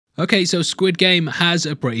Okay, so Squid Game has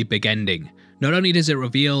a pretty big ending. Not only does it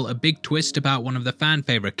reveal a big twist about one of the fan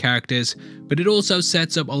favourite characters, but it also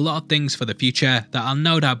sets up a lot of things for the future that I'll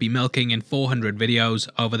no doubt be milking in 400 videos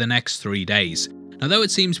over the next 3 days. Now though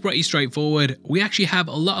it seems pretty straightforward, we actually have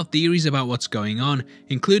a lot of theories about what's going on,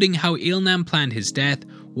 including how Il-nam planned his death,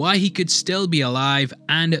 why he could still be alive,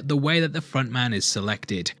 and the way that the frontman is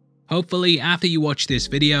selected. Hopefully after you watch this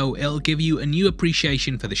video, it'll give you a new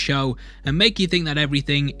appreciation for the show and make you think that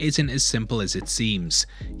everything isn't as simple as it seems.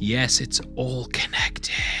 Yes, it's all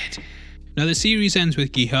connected. Now the series ends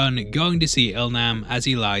with Gi-Hun going to see Il-nam as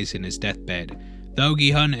he lies in his deathbed. Though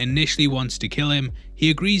Gi-Hun initially wants to kill him, he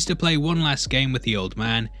agrees to play one last game with the old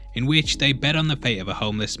man, in which they bet on the fate of a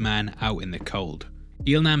homeless man out in the cold.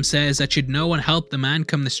 Il-nam says that should no one help the man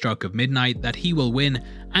come the stroke of midnight, that he will win,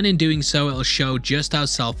 and in doing so it'll show just how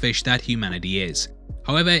selfish that humanity is.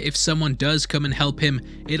 However, if someone does come and help him,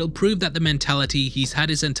 it'll prove that the mentality he's had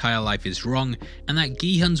his entire life is wrong, and that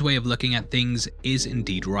Gi-Hun's way of looking at things is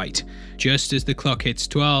indeed right. Just as the clock hits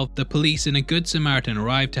 12, the police and a good Samaritan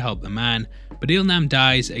arrive to help the man, but Il-nam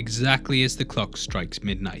dies exactly as the clock strikes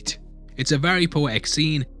midnight. It's a very poetic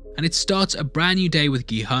scene, and it starts a brand new day with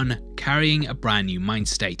Gi-Hun carrying a brand new mind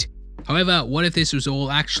state. However, what if this was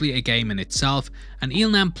all actually a game in itself, and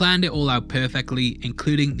Il-nam planned it all out perfectly,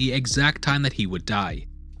 including the exact time that he would die?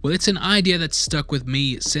 Well, it's an idea that's stuck with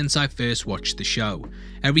me since I first watched the show.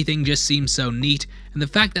 Everything just seems so neat, and the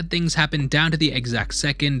fact that things happen down to the exact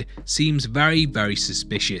second seems very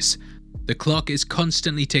suspicious. The clock is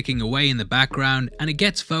constantly ticking away in the background, and it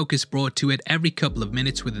gets focus brought to it every couple of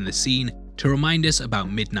minutes within the scene to remind us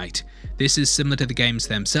about midnight. This is similar to the games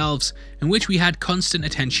themselves, in which we had constant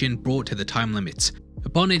attention brought to the time limits.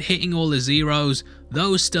 Upon it hitting all the zeros,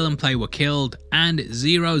 those still in play were killed, and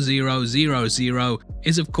 0000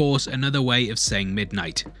 is of course another way of saying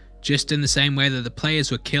midnight. Just in the same way that the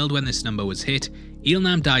players were killed when this number was hit,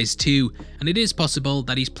 Il-nam dies too, and it is possible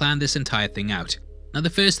that he's planned this entire thing out. Now the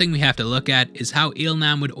first thing we have to look at is how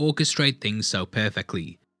Il-nam would orchestrate things so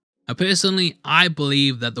perfectly. Now personally, I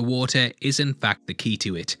believe that the water is in fact the key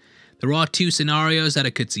to it. There are two scenarios that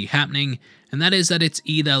I could see happening, and that is that it's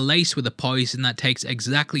either laced with a poison that takes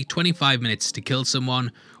exactly 25 minutes to kill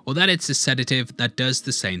someone, or that it's a sedative that does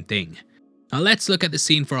the same thing. Now let's look at the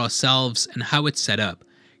scene for ourselves and how it's set up.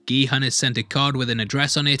 Gi-Hun is sent a card with an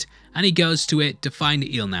address on it, and he goes to it to find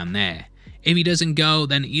Il-nam there. If he doesn't go,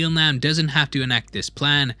 then Il-nam doesn't have to enact this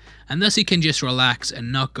plan, and thus he can just relax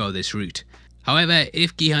and not go this route. However,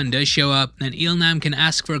 if Gi-Hun does show up, then Il-nam can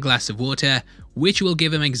ask for a glass of water, which will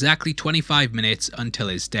give him exactly 25 minutes until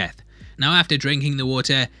his death. Now after drinking the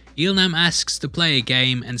water, Il-nam asks to play a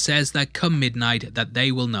game and says that come midnight that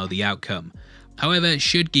they will know the outcome. However,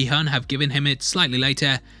 should Gi-Hun have given him it slightly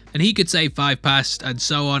later, then he could say 5 past and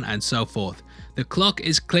so on and so forth. The clock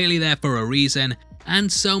is clearly there for a reason,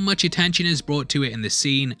 and so much attention is brought to it in the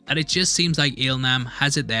scene that it just seems like Il-nam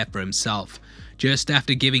has it there for himself. Just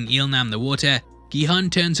after giving Il-nam the water, Gi-Hun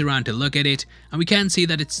turns around to look at it, and we can see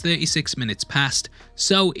that it's 36 minutes past,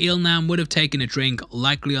 so Il-nam would have taken a drink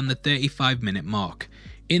likely on the 35-minute mark.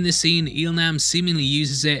 In the scene, Il-nam seemingly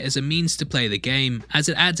uses it as a means to play the game, as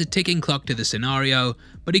it adds a ticking clock to the scenario,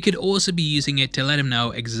 but he could also be using it to let him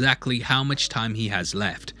know exactly how much time he has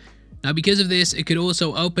left. Now because of this, it could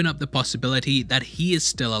also open up the possibility that he is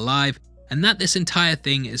still alive, and that this entire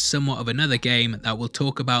thing is somewhat of another game that we'll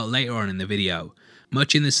talk about later on in the video.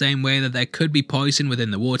 Much in the same way that there could be poison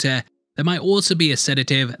within the water, there might also be a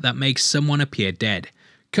sedative that makes someone appear dead.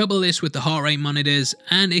 Couple this with the heart rate monitors,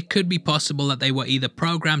 and it could be possible that they were either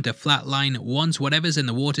programmed to flatline once whatever's in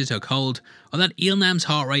the water took hold, or that Il-nam's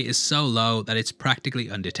heart rate is so low that it's practically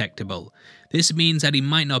undetectable. This means that he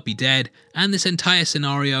might not be dead, and this entire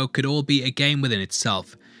scenario could all be a game within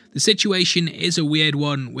itself. The situation is a weird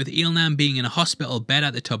one, with Il-nam being in a hospital bed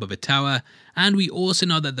at the top of a tower, and we also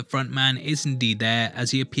know that the frontman is indeed there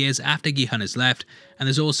as he appears after Gi-Hun has left, and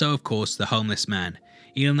there's also of course the homeless man.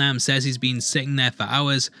 Il-nam says he's been sitting there for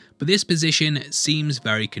hours, but this position seems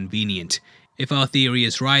very convenient. If our theory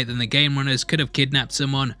is right, then the game runners could have kidnapped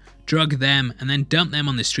someone, drug them, and then dumped them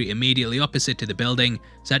on the street immediately opposite to the building,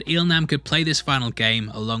 so that Il-nam could play this final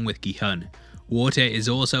game along with Gi-Hun. Water is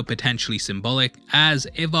also potentially symbolic, as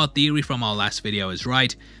if our theory from our last video is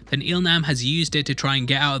right, then Il-nam has used it to try and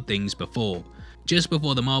get out of things before. Just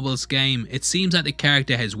before the marbles game, it seems like the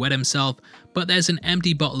character has wet himself, but there's an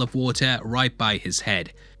empty bottle of water right by his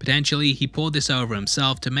head. Potentially, he poured this over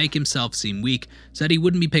himself to make himself seem weak so that he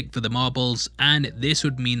wouldn't be picked for the marbles, and this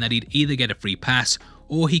would mean that he'd either get a free pass,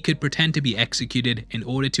 or he could pretend to be executed in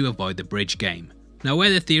order to avoid the bridge game. Now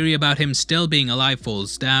where the theory about him still being alive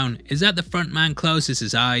falls down is that the frontman closes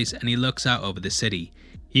his eyes and he looks out over the city.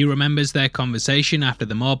 He remembers their conversation after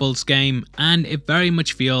the marbles game, and it very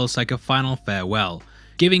much feels like a final farewell.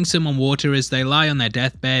 Giving someone water as they lie on their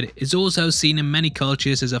deathbed is also seen in many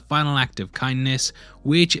cultures as a final act of kindness,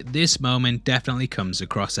 which this moment definitely comes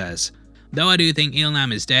across as. Though I do think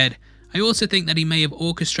Ilnam is dead, I also think that he may have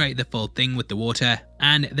orchestrated the full thing with the water,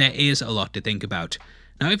 and there is a lot to think about.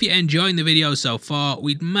 Now if you're enjoying the video so far,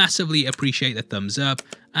 we'd massively appreciate the thumbs up,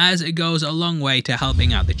 as it goes a long way to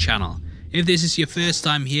helping out the channel. If this is your first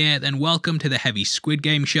time here, then welcome to the Heavy Squid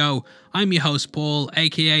Game Show. I'm your host Paul,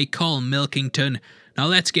 aka Cole Milkington. Now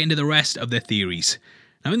let's get into the rest of the theories.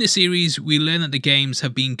 Now in this series, we learn that the games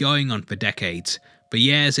have been going on for decades. For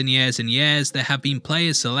years and years and years, there have been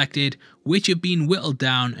players selected, which have been whittled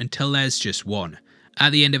down until there's just one.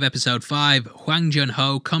 At the end of episode 5, Hwang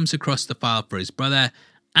Jun-ho comes across the file for his brother,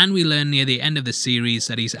 and we learn near the end of the series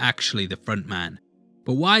that he's actually the frontman.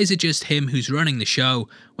 But why is it just him who's running the show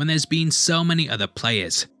when there's been so many other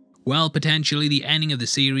players? Well, potentially the ending of the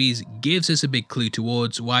series gives us a big clue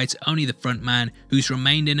towards why it's only the frontman who's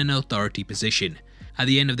remained in an authority position. At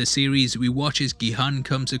the end of the series, we watch as Gi-Hun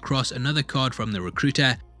comes across another card from the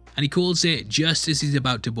recruiter, and he calls it just as he's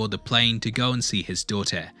about to board the plane to go and see his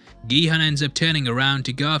daughter. Gi-Hun ends up turning around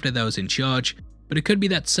to go after those in charge, but it could be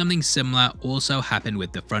that something similar also happened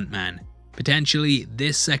with the frontman. Potentially,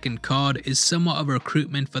 this second card is somewhat of a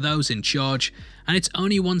recruitment for those in charge, and it's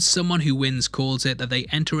only once someone who wins calls it that they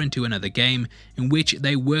enter into another game in which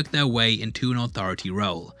they work their way into an authority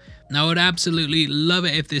role. Now I would absolutely love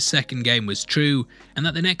it if this second game was true, and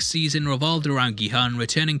that the next season revolved around Gi-Hun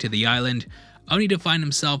returning to the island, only to find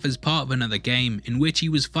himself as part of another game in which he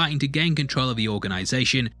was fighting to gain control of the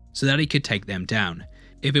organisation so that he could take them down.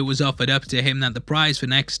 If it was offered up to him that the prize for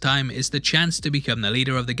next time is the chance to become the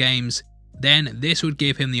leader of the games, then this would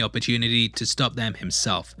give him the opportunity to stop them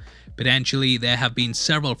himself. Potentially, there have been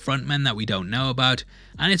several frontmen that we don't know about,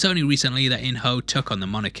 and it's only recently that In-ho took on the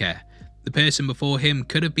moniker. The person before him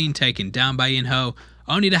could have been taken down by In-ho,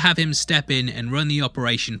 only to have him step in and run the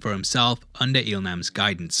operation for himself under Ilnam's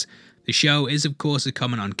guidance. The show is of course a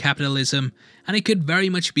comment on capitalism, and it could very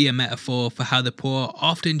much be a metaphor for how the poor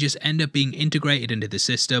often just end up being integrated into the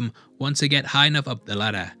system once they get high enough up the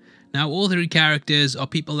ladder. Now all three characters are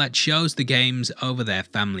people that chose the games over their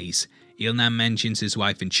families. Ilnam mentions his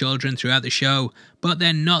wife and children throughout the show, but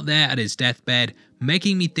they're not there at his deathbed,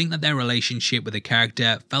 making me think that their relationship with the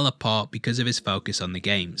character fell apart because of his focus on the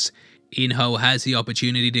games. In-ho has the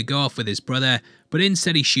opportunity to go off with his brother, but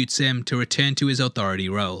instead he shoots him to return to his authority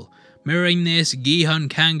role. Mirroring this, Gi-Hun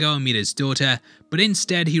can go and meet his daughter, but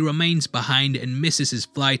instead he remains behind and misses his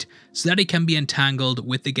flight so that he can be entangled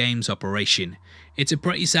with the game's operation. It's a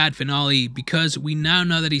pretty sad finale because we now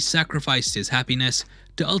know that he sacrificed his happiness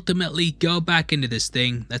to ultimately go back into this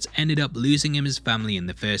thing that's ended up losing him his family in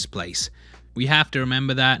the first place. We have to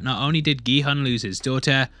remember that not only did Gi-Hun lose his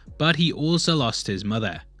daughter, but he also lost his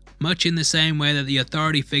mother. Much in the same way that the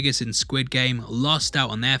authority figures in Squid Game lost out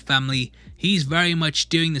on their family, he's very much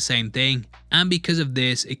doing the same thing, and because of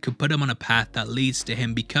this it could put him on a path that leads to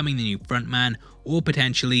him becoming the new frontman or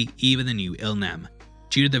potentially even the new Ilnam.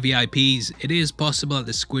 Due to the VIPs, it is possible that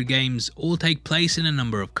the Squid Games all take place in a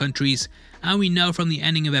number of countries, and we know from the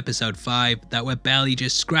ending of episode 5 that we're barely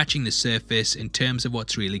just scratching the surface in terms of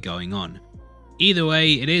what's really going on. Either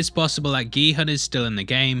way, it is possible that Gi-Hun is still in the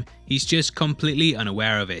game, he's just completely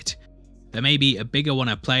unaware of it. There may be a bigger one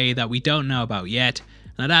at play that we don't know about yet,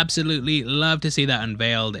 and I'd absolutely love to see that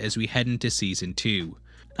unveiled as we head into season 2.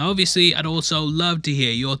 Now obviously I'd also love to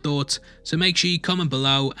hear your thoughts, so make sure you comment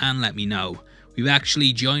below and let me know. We've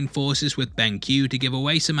actually joined forces with BenQ to give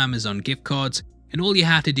away some Amazon gift cards, and all you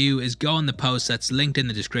have to do is go on the post that's linked in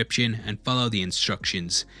the description and follow the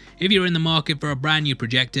instructions. If you're in the market for a brand new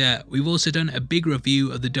projector, we've also done a big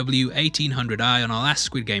review of the W1800i on our last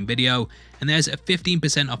Squid Game video, and there's a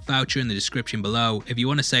 15% off voucher in the description below if you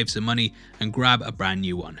want to save some money and grab a brand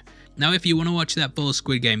new one. Now if you want to watch that full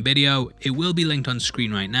Squid Game video, it will be linked on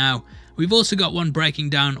screen right now. We've also got one breaking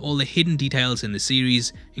down all the hidden details in the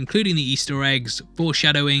series, including the Easter eggs,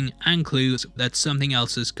 foreshadowing and clues that something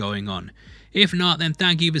else is going on. If not, then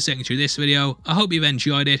thank you for sitting through this video. I hope you've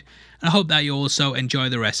enjoyed it, and I hope that you also enjoy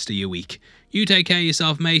the rest of your week. You take care of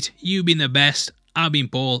yourself, mate. You've been the best. I've been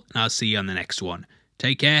Paul, and I'll see you on the next one.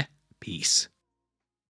 Take care. Peace.